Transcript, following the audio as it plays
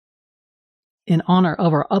in honor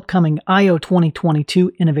of our upcoming IO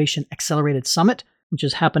 2022 Innovation Accelerated Summit, which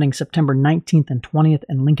is happening September 19th and 20th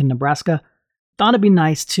in Lincoln, Nebraska. Thought it'd be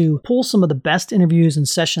nice to pull some of the best interviews and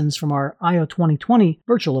sessions from our IO 2020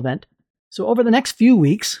 virtual event. So over the next few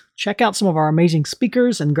weeks, check out some of our amazing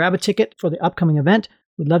speakers and grab a ticket for the upcoming event.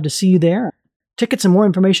 We'd love to see you there. Tickets and more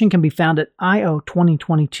information can be found at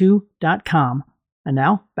io2022.com. And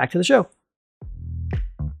now, back to the show.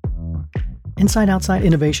 Inside Outside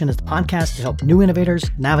Innovation is the podcast to help new innovators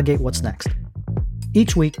navigate what's next.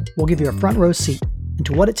 Each week, we'll give you a front row seat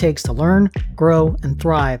into what it takes to learn, grow, and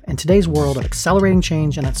thrive in today's world of accelerating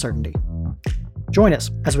change and uncertainty. Join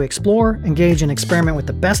us as we explore, engage, and experiment with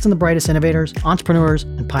the best and the brightest innovators, entrepreneurs,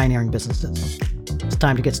 and pioneering businesses. It's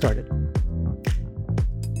time to get started.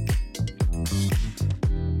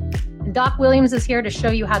 Doc Williams is here to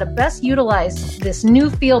show you how to best utilize this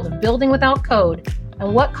new field of building without code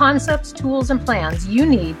and what concepts, tools, and plans you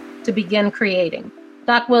need to begin creating.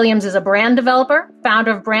 Doc Williams is a brand developer, founder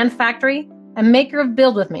of Brand Factory, and maker of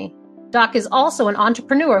Build With Me. Doc is also an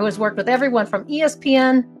entrepreneur who has worked with everyone from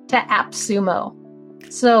ESPN to AppSumo.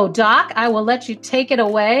 So, Doc, I will let you take it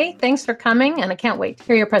away. Thanks for coming, and I can't wait to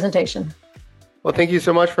hear your presentation. Well, thank you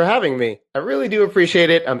so much for having me. I really do appreciate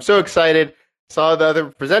it. I'm so excited. Saw the other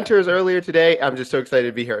presenters earlier today. I'm just so excited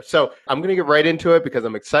to be here. So I'm going to get right into it because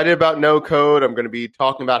I'm excited about no code. I'm going to be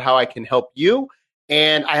talking about how I can help you.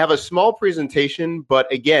 And I have a small presentation, but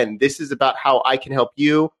again, this is about how I can help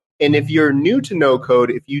you. And if you're new to no code,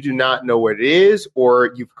 if you do not know what it is,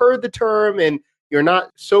 or you've heard the term and you're not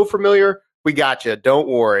so familiar, we got you. Don't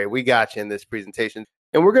worry. We got you in this presentation.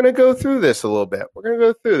 And we're going to go through this a little bit. We're going to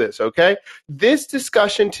go through this, okay? This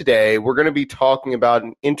discussion today, we're going to be talking about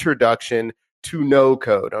an introduction to no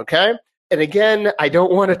code, okay? And again, I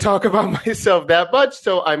don't want to talk about myself that much,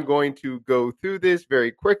 so I'm going to go through this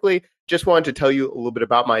very quickly. Just wanted to tell you a little bit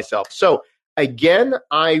about myself. So again,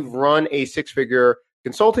 I run a six-figure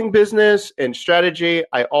consulting business and strategy.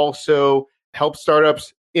 I also help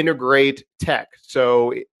startups integrate tech.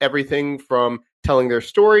 So everything from telling their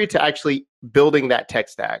story to actually building that tech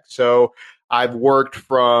stack. So I've worked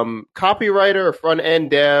from copywriter,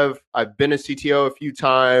 front-end dev. I've been a CTO a few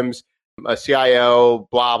times, a CIO,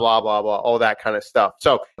 blah, blah, blah, blah, all that kind of stuff.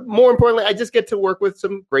 So more importantly, I just get to work with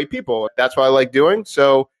some great people. That's what I like doing.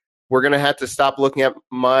 So we're going to have to stop looking at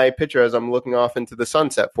my picture as I'm looking off into the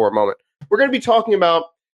sunset for a moment. We're going to be talking about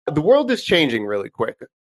the world is changing really quick.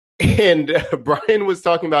 And Brian was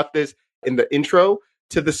talking about this in the intro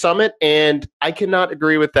to the summit, and I cannot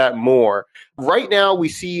agree with that more. Right now, we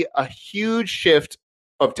see a huge shift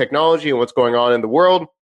of technology and what's going on in the world.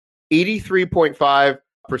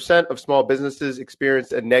 83.5% of small businesses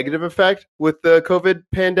experienced a negative effect with the COVID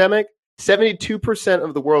pandemic. 72%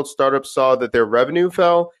 of the world's startups saw that their revenue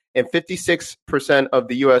fell, and 56% of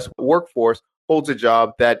the U.S. workforce holds a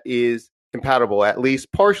job that is compatible, at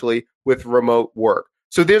least partially, with remote work.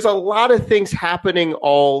 So there's a lot of things happening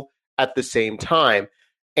all at the same time.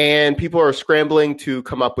 And people are scrambling to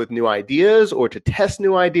come up with new ideas or to test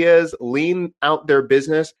new ideas, lean out their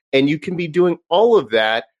business. And you can be doing all of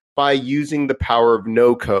that by using the power of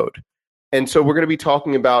no code. And so we're going to be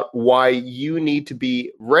talking about why you need to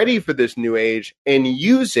be ready for this new age and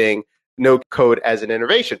using no code as an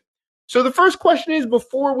innovation. So the first question is,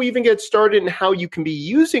 before we even get started in how you can be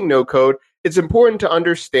using no code, it's important to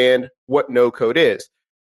understand what no code is.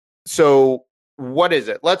 So what is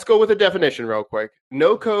it? Let's go with a definition real quick.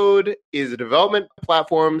 No code is a development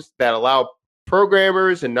platforms that allow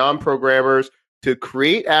programmers and non-programmers to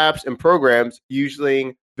create apps and programs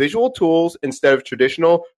using visual tools instead of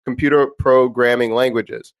traditional computer programming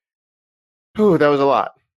languages. That was a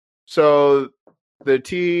lot. So the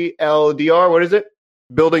TLDR, what is it?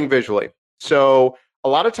 Building visually. So a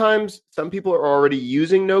lot of times, some people are already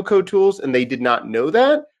using no-code tools and they did not know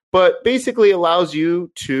that, but basically allows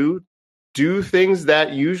you to do things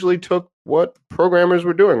that usually took what programmers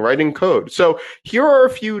were doing, writing code. So here are a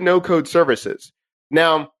few no-code services.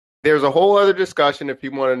 Now, there's a whole other discussion if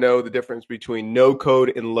people want to know the difference between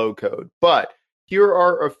no-code and low-code, but here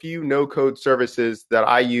are a few no-code services that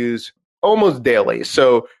I use almost daily.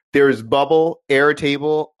 So there's Bubble,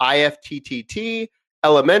 Airtable, IFTTT,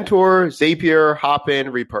 Elementor, Zapier,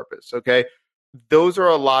 Hopin, Repurpose, okay? Those are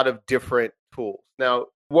a lot of different tools. Now,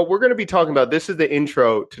 what we're going to be talking about, this is the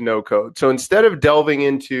intro to no code. So instead of delving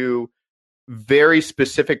into very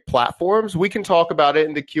specific platforms, we can talk about it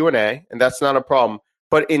in the Q&A, and that's not a problem.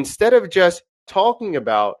 But instead of just talking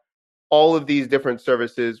about all of these different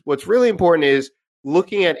services, what's really important is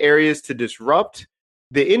looking at areas to disrupt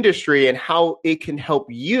the industry and how it can help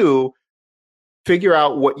you figure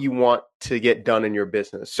out what you want to get done in your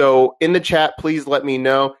business. So in the chat, please let me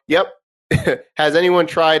know. Yep, Has anyone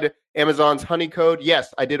tried Amazon's Honey Code?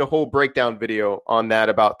 Yes, I did a whole breakdown video on that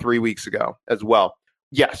about 3 weeks ago as well.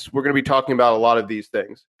 Yes, we're going to be talking about a lot of these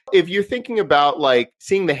things. If you're thinking about like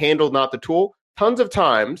seeing the handle, not the tool, tons of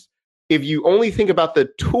times, if you only think about the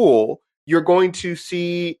tool, you're going to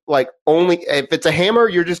see like only, if it's a hammer,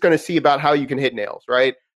 you're just going to see about how you can hit nails,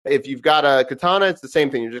 right? If you've got a katana, it's the same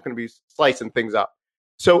thing. You're just going to be slicing things up.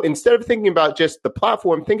 So instead of thinking about just the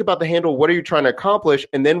platform, think about the handle. What are you trying to accomplish?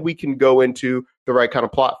 And then we can go into the right kind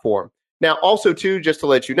of platform. Now, also, too, just to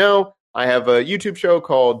let you know, I have a YouTube show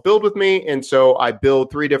called Build With Me. And so I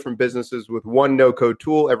build 3 different businesses with one no-code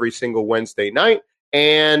tool every single Wednesday night.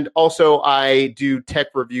 And also, I do tech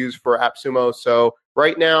reviews for AppSumo. So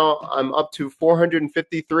right now, I'm up to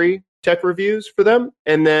 453 tech reviews for them.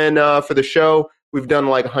 And then for the show, we've done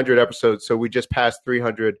like 100 episodes. So we just passed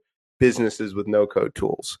 300 businesses with no-code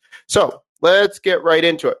tools. So let's get right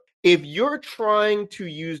into it. If you're trying to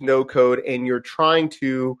use no-code and you're trying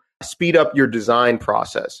to speed up your design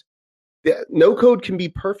process, no-code can be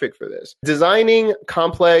perfect for this. Designing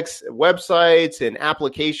complex websites and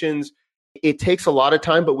applications, it takes a lot of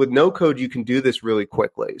time, but with no-code, you can do this really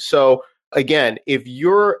quickly. So again, if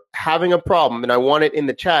you're having a problem, and I want it in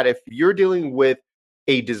the chat, if you're dealing with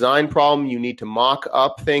a design problem, you need to mock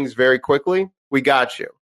up things very quickly, we got you.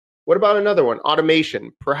 What about another one?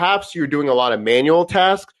 Automation. Perhaps you're doing a lot of manual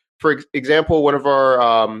tasks. For example, one of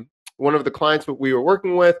the clients that we were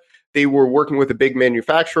working with, they were working with a big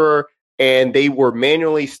manufacturer, and they were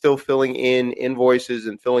manually still filling in invoices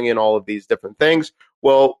and filling in all of these different things.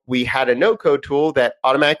 Well, we had a no-code tool that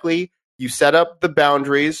automatically you set up the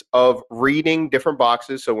boundaries of reading different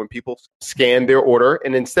boxes. So when people scan their order,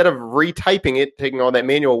 and instead of retyping it, taking all that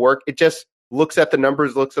manual work, it just looks at the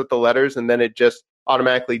numbers, looks at the letters, and then it just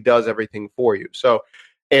automatically does everything for you. So,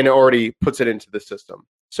 and it already puts it into the system.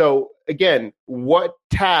 So again, what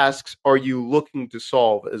tasks are you looking to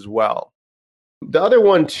solve as well? The other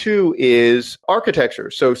one too is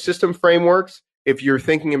architecture. So system frameworks. If you're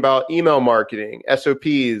thinking about email marketing,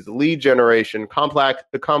 SOPs, lead generation,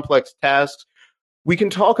 the complex tasks, we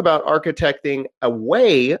can talk about architecting a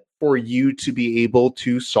way for you to be able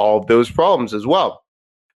to solve those problems as well.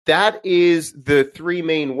 That is the 3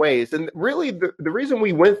 main ways. And really, the reason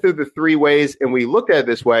we went through the 3 ways and we looked at it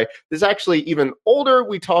this way, this is actually even older.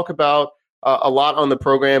 We talk about a lot on the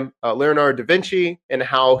program, Leonardo da Vinci, and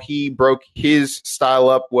how he broke his style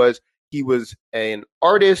up was he was an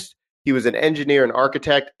artist, he was an engineer, an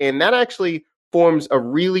architect, and that actually forms a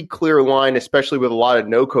really clear line, especially with a lot of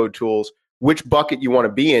no-code tools, which bucket you want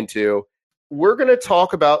to be into. We're going to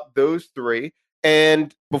talk about those 3.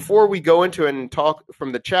 And before we go into it and talk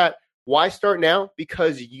from the chat, why start now?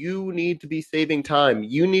 Because you need to be saving time.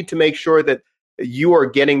 You need to make sure that you are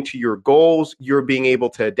getting to your goals. You're being able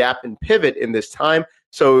to adapt and pivot in this time.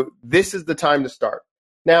 So this is the time to start.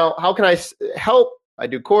 Now, how can I help? I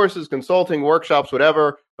do courses, consulting, workshops,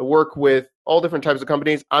 whatever. I work with all different types of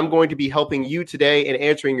companies. I'm going to be helping you today and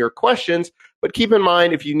answering your questions. But keep in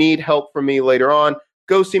mind, if you need help from me later on,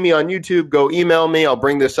 go see me on YouTube, go email me. I'll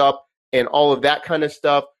bring this up and all of that kind of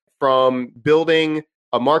stuff, from building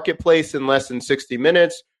a marketplace in less than 60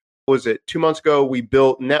 minutes. Was it 2 months ago? We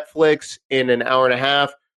built Netflix in an hour and a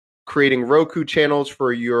half, creating Roku channels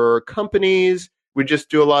for your companies. We just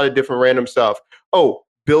do a lot of different random stuff. Oh,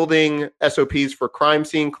 building SOPs for crime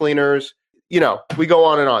scene cleaners. You know, we go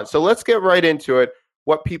on and on. So let's get right into it,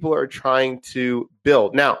 what people are trying to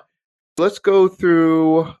build. Now, let's go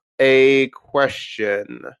through a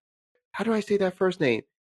question. How do I say that first name?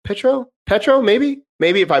 Petro, maybe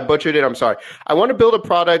if I butchered it, I'm sorry. I want to build a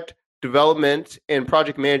product development and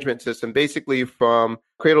project management system, basically from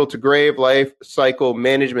cradle to grave life cycle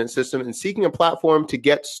management system, and seeking a platform to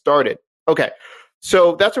get started. Okay,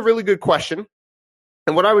 so that's a really good question.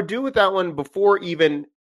 And what I would do with that one, before even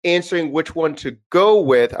answering which one to go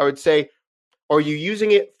with, I would say, are you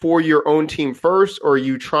using it for your own team first, or are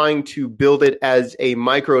you trying to build it as a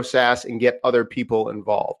micro SaaS and get other people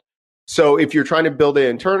involved? So if you're trying to build it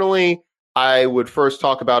internally, I would first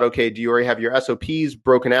talk about, okay, do you already have your SOPs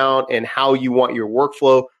broken out and how you want your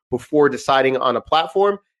workflow before deciding on a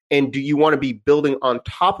platform? And do you want to be building on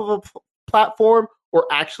top of a platform, or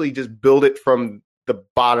actually just build it from the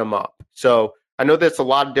bottom up? So I know that's a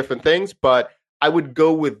lot of different things, but I would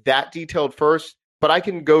go with that detailed first, but I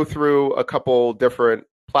can go through a couple different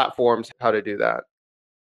platforms, how to do that.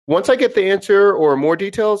 Once I get the answer or more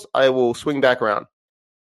details, I will swing back around.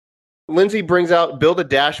 Lindsay brings out build a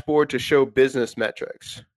dashboard to show business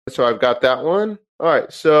metrics. So I've got that one. All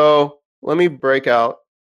right, so let me break out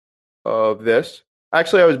of this.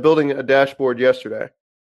 Actually, I was building a dashboard yesterday.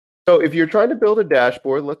 So if you're trying to build a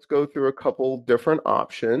dashboard, let's go through a couple different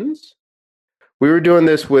options. We were doing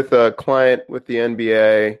this with a client with the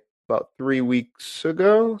NBA about 3 weeks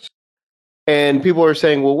ago. And people are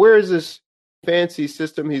saying, well, where is this fancy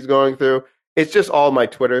system he's going through? It's just all my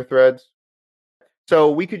Twitter threads. So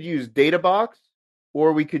we could use Databox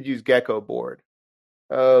or we could use Gecko Board.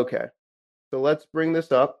 Okay. So let's bring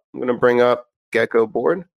this up. I'm going to bring up Gecko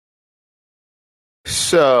Board.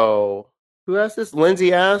 So who asked this?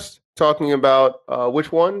 Lindsay asked, talking about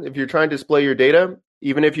which one, if you're trying to display your data,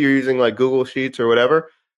 even if you're using like Google Sheets or whatever,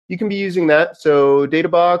 you can be using that. So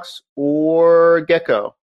Databox or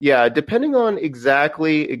Gecko. Yeah, depending on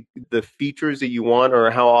exactly the features that you want or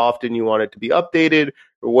how often you want it to be updated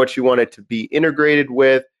or what you want it to be integrated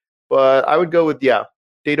with. But I would go with,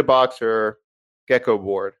 Databox or Gecko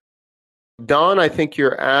Board. Don, I think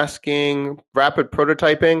you're asking rapid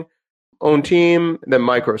prototyping, own team, then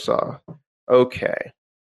Microsoft. Okay.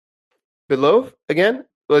 Below again?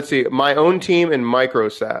 Let's see. My own team and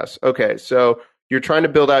MicroSAS. Okay, so you're trying to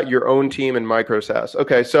build out your own team in MicroSAS.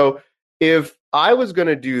 Okay, so if I was going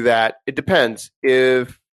to do that, it depends.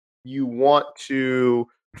 If you want to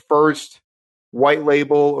first white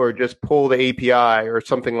label or just pull the API or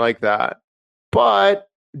something like that. But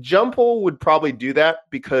Jumple would probably do that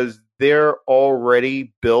because they're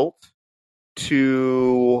already built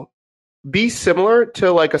to be similar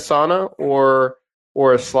to like Asana or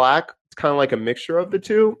a Slack. It's kind of like a mixture of the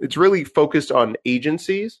two. It's really focused on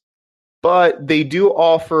agencies, but they do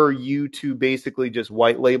offer you to basically just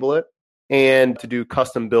white label it and to do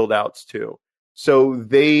custom build outs too. So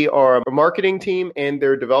they are a marketing team and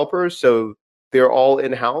they're developers, so they're all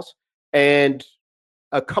in-house. And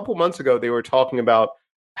a couple months ago, they were talking about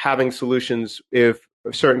having solutions if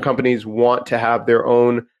certain companies want to have their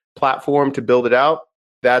own platform to build it out.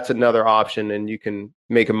 That's another option, and you can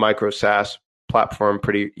make a micro SaaS platform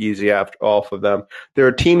pretty easy off of them.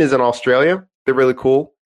 Their team is in Australia. They're really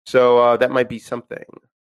cool. So that might be something.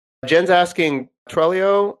 Jen's asking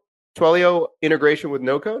Twilio integration with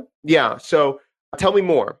no code? Yeah, so tell me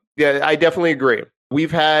more. Yeah, I definitely agree.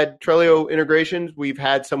 We've had Twilio integrations. We've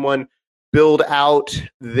had someone build out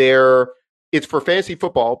it's for fantasy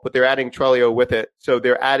football, but they're adding Twilio with it. So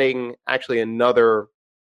they're adding actually another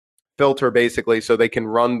filter basically so they can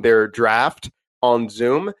run their draft on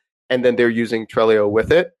Zoom, and then they're using Twilio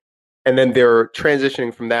with it. And then they're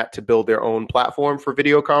transitioning from that to build their own platform for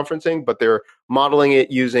video conferencing, but they're modeling it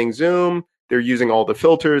using Zoom. They're using all the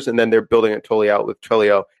filters, and then they're building it totally out with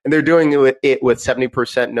Twilio. And they're doing it with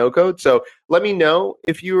 70% no code. So let me know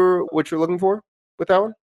what you're looking for with that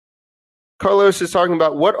one. Carlos is talking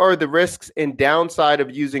about what are the risks and downside of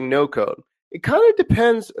using no code. It kind of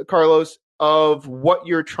depends, Carlos, of what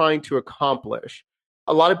you're trying to accomplish.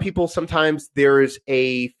 A lot of people, sometimes there's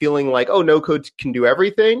a feeling like, oh, no code can do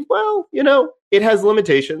everything. Well, it has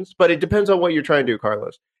limitations, but it depends on what you're trying to do,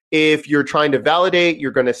 Carlos. If you're trying to validate,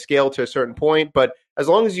 you're going to scale to a certain point. But as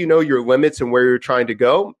long as you know your limits and where you're trying to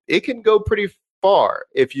go, it can go pretty far.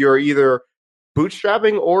 If you're either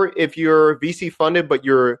bootstrapping or if you're VC funded, but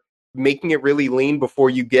you're making it really lean before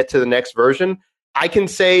you get to the next version, I can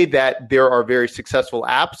say that there are very successful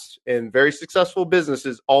apps and very successful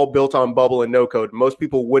businesses all built on Bubble and no code. Most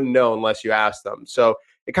people wouldn't know unless you ask them. So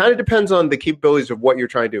it kind of depends on the capabilities of what you're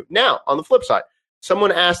trying to do. Now, on the flip side,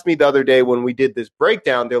 someone asked me the other day when we did this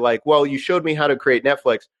breakdown, they're like, well, you showed me how to create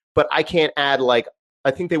Netflix, but I can't add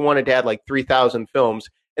I think they wanted to add 3,000 films,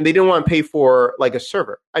 and they didn't want to pay for a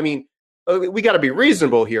server. I mean, we got to be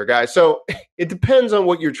reasonable here, guys. So it depends on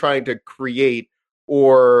what you're trying to create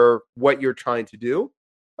or what you're trying to do.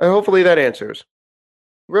 Hopefully that answers.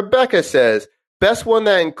 Rebecca says, best one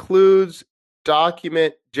that includes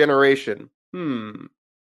document generation.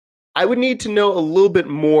 I would need to know a little bit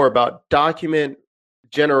more about document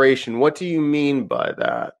generation. What do you mean by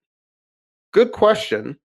that? Good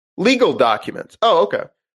question. Legal documents. Oh, okay.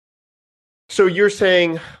 So you're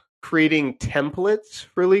saying creating templates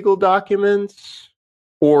for legal documents,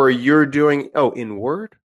 or you're doing, in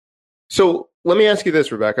Word? So let me ask you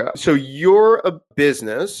this, Rebecca. So you're a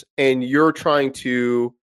business and you're trying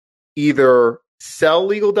to either sell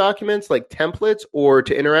legal documents like templates or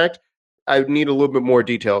to interact. I need a little bit more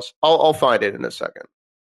details. I'll find it in a second.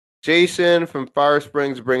 Jason from Fire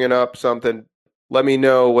Springs bringing up something. Let me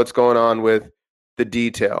know what's going on with the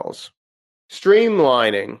details.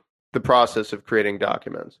 Streamlining the process of creating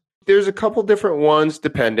documents. There's a couple different ones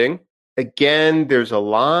depending. Again, there's a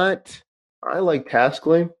lot. I like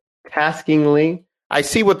Taskingly. I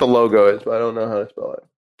see what the logo is, but I don't know how to spell it.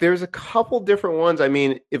 There's a couple different ones. I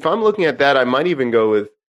mean, if I'm looking at that, I might even go with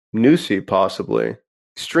Nusi possibly.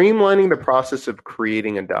 Streamlining the process of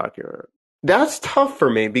creating a document. That's tough for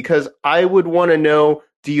me because I would want to know,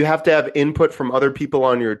 do you have to have input from other people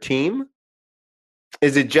on your team?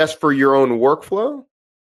 Is it just for your own workflow?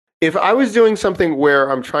 If I was doing something where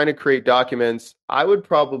I'm trying to create documents, I would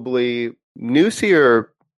probably Newsy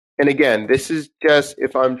and again, this is just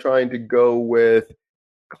if I'm trying to go with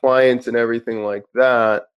clients and everything like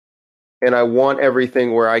that, and I want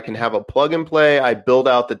everything where I can have a plug and play, I build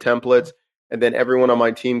out the templates, and then everyone on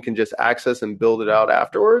my team can just access and build it out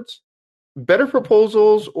afterwards. Better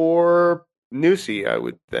Proposals or Newsy, I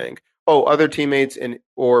would think. Oh, other teammates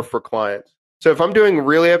or for clients. So if I'm doing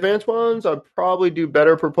really advanced ones, I'd probably do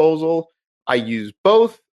Better Proposal. I use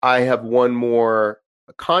both. I have one more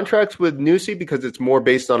contracts with Newsy because it's more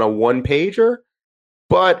based on a one pager.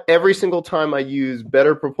 But every single time I use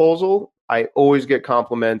Better Proposal, I always get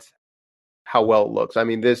compliments how well it looks. I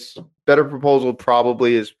mean, this Better Proposal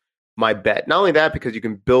probably is my bet. Not only that, because you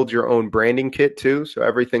can build your own branding kit too, so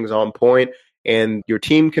everything's on point and your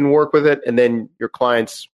team can work with it, and then your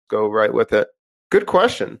clients go right with it. Good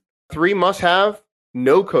question. 3 must-have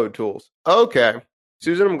no-code tools. Okay.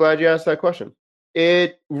 Susan, I'm glad you asked that question.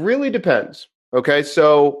 It really depends. Okay,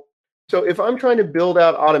 so if I'm trying to build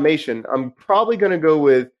out automation, I'm probably going to go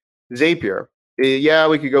with Zapier. Yeah,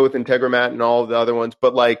 we could go with Integromat and all of the other ones,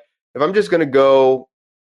 but like if I'm just going to go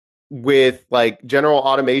with like general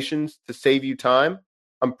automations to save you time,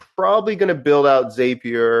 I'm probably going to build out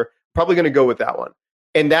Zapier, probably going to go with that one.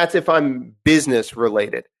 And that's if I'm business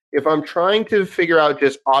related. If I'm trying to figure out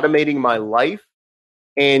just automating my life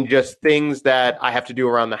and just things that I have to do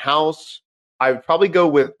around the house, I would probably go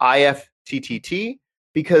with IFTTT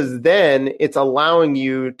because then it's allowing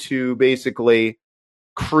you to basically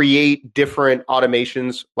create different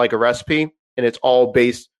automations like a recipe, and it's all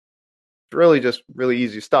based really just really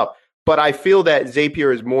easy stuff. But I feel that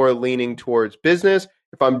Zapier is more leaning towards business.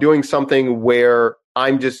 If I'm doing something where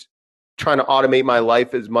I'm just trying to automate my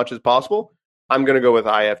life as much as possible, I'm going to go with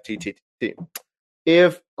IFTTT.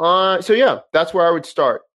 So yeah, that's where I would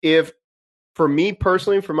start. If for me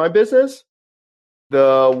personally, for my business,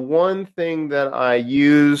 the one thing that I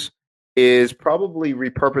use is probably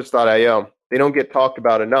repurpose.io. They don't get talked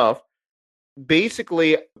about enough.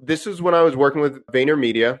 Basically, this is when I was working with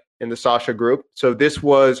VaynerMedia in the Sasha group. So this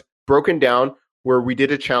was broken down where we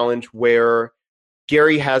did a challenge where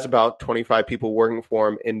Gary has about 25 people working for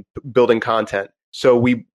him in building content. So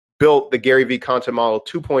we built the Gary V content model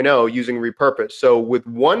 2.0 using Repurpose. So with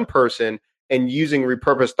one person and using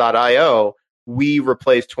repurpose.io, we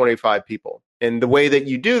replaced 25 people. And the way that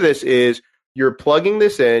you do this is you're plugging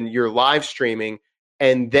this in, you're live streaming,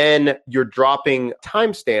 and then you're dropping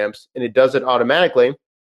timestamps, and it does it automatically,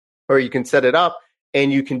 or you can set it up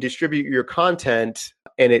and you can distribute your content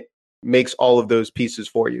and it makes all of those pieces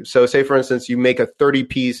for you. So say, for instance, you make a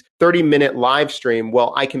 30-minute live stream.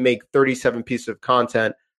 Well, I can make 37 pieces of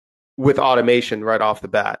content with automation right off the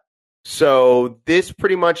bat. So this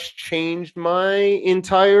pretty much changed my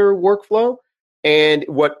entire workflow. And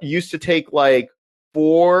what used to take like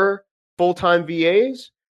 4 full-time VAs,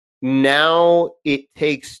 now it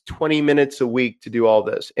takes 20 minutes a week to do all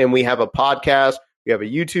this. And we have a podcast, we have a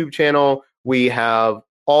YouTube channel, we have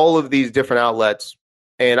all of these different outlets.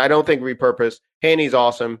 And I don't think Repurpose, Hanny's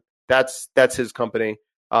awesome. That's his company.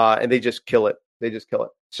 And they just kill it.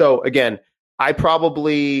 So again, I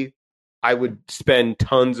would spend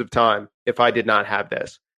tons of time if I did not have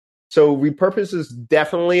this. So Repurpose is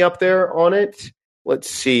definitely up there on it. Let's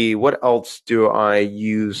see, what else do I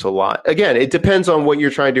use a lot? Again, it depends on what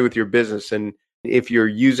you're trying to do with your business and if you're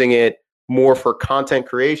using it more for content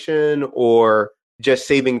creation or just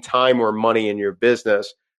saving time or money in your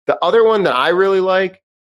business. The other one that I really like,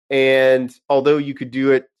 and although you could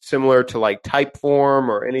do it similar to like Typeform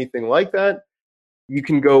or anything like that, you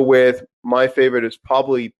can go with, my favorite is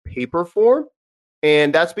probably Paperform.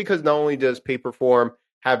 And that's because not only does Paperform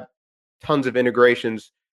have tons of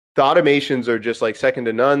integrations, the automations are just like second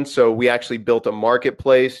to none. So we actually built a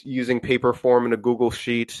marketplace using Paperform in a Google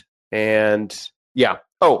Sheet. And yeah.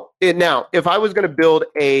 Now, if I was going to build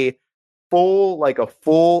a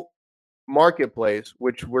full marketplace,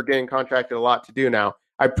 which we're getting contracted a lot to do now,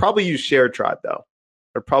 I'd probably use ShareTribe though.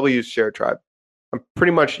 I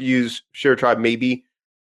pretty much use ShareTribe maybe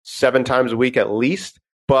 7 times a week at least,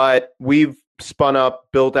 but we've spun up,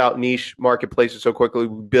 built out niche marketplaces so quickly.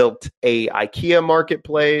 We built a IKEA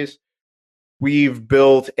marketplace. We've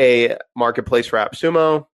built a marketplace for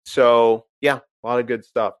AppSumo. So yeah, a lot of good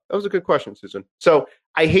stuff. That was a good question, Susan. So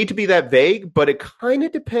I hate to be that vague, but it kind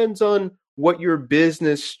of depends on what your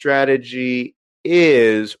business strategy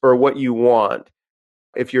is or what you want.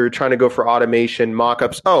 If you're trying to go for automation,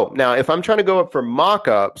 mockups. Now if I'm trying to go up for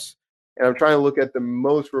mockups and I'm trying to look at the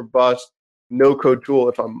most robust no-code tool,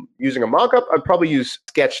 if I'm using a mockup, I'd probably use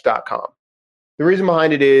sketch.com. The reason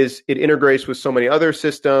behind it is it integrates with so many other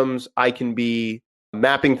systems. I can be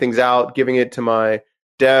mapping things out, giving it to my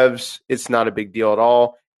devs. It's not a big deal at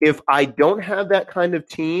all. If I don't have that kind of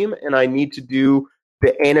team and I need to do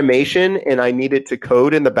the animation and I need it to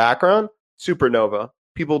code in the background, Supernova.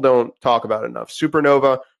 People don't talk about it enough.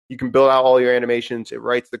 Supernova, you can build out all your animations. It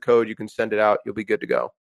writes the code. You can send it out. You'll be good to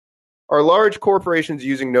go. Are large corporations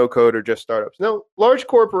using no code or just startups? No, large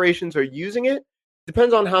corporations are using it.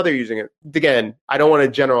 Depends on how they're using it. Again, I don't want to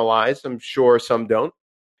generalize. I'm sure some don't.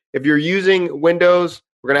 If you're using Windows,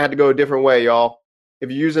 we're going to have to go a different way, y'all.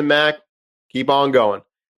 If you're using Mac, keep on going.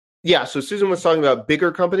 Yeah, so Susan was talking about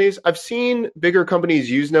bigger companies. I've seen bigger companies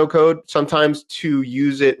use no code sometimes to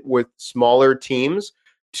use it with smaller teams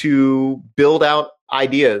to build out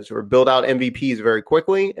ideas or build out MVPs very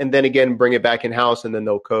quickly, and then again, bring it back in-house and then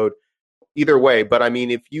they'll code. Either way, but I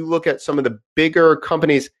mean, if you look at some of the bigger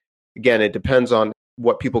companies, again, it depends on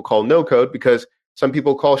what people call no code, because some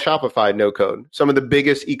people call Shopify no code. Some of the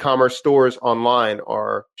biggest e-commerce stores online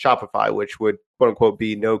are Shopify, which would quote unquote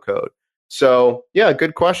be no code. So yeah,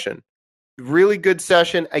 good question. Really good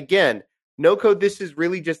session. Again, no code, this is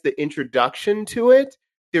really just the introduction to it.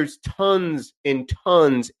 There's tons and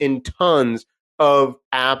tons and tons of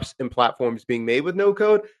apps and platforms being made with no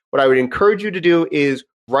code. What I would encourage you to do is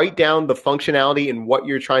write down the functionality and what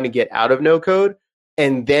you're trying to get out of no code,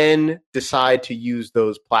 and then decide to use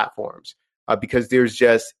those platforms because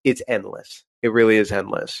it's endless. It really is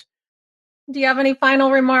endless. Do you have any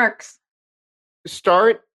final remarks?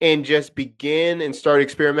 Start and just begin and start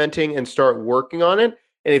experimenting and start working on it.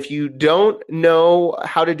 And if you don't know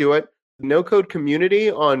how to do it, the no code community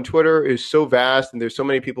on Twitter is so vast and there's so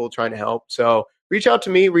many people trying to help. So reach out to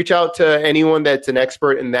me, reach out to anyone that's an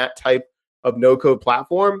expert in that type of no-code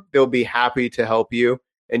platform. They'll be happy to help you.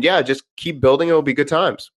 And yeah, just keep building. It'll be good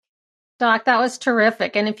times. Doc, that was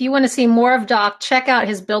terrific. And if you want to see more of Doc, check out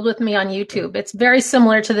his Build With Me on YouTube. It's very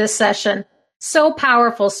similar to this session. So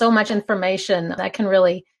powerful, so much information that can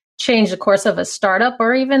really change the course of a startup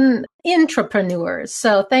or even intrapreneurs.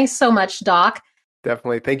 So thanks so much, Doc.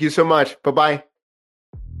 Definitely. Thank you so much. Bye-bye.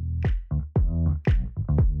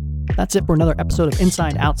 That's it for another episode of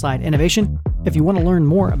Inside Outside Innovation. If you want to learn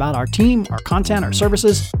more about our team, our content, our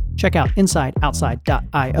services, check out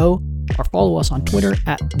insideoutside.io or follow us on Twitter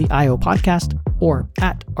at the IO Podcast or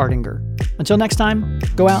at Ardinger. Until next time,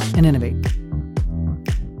 go out and innovate.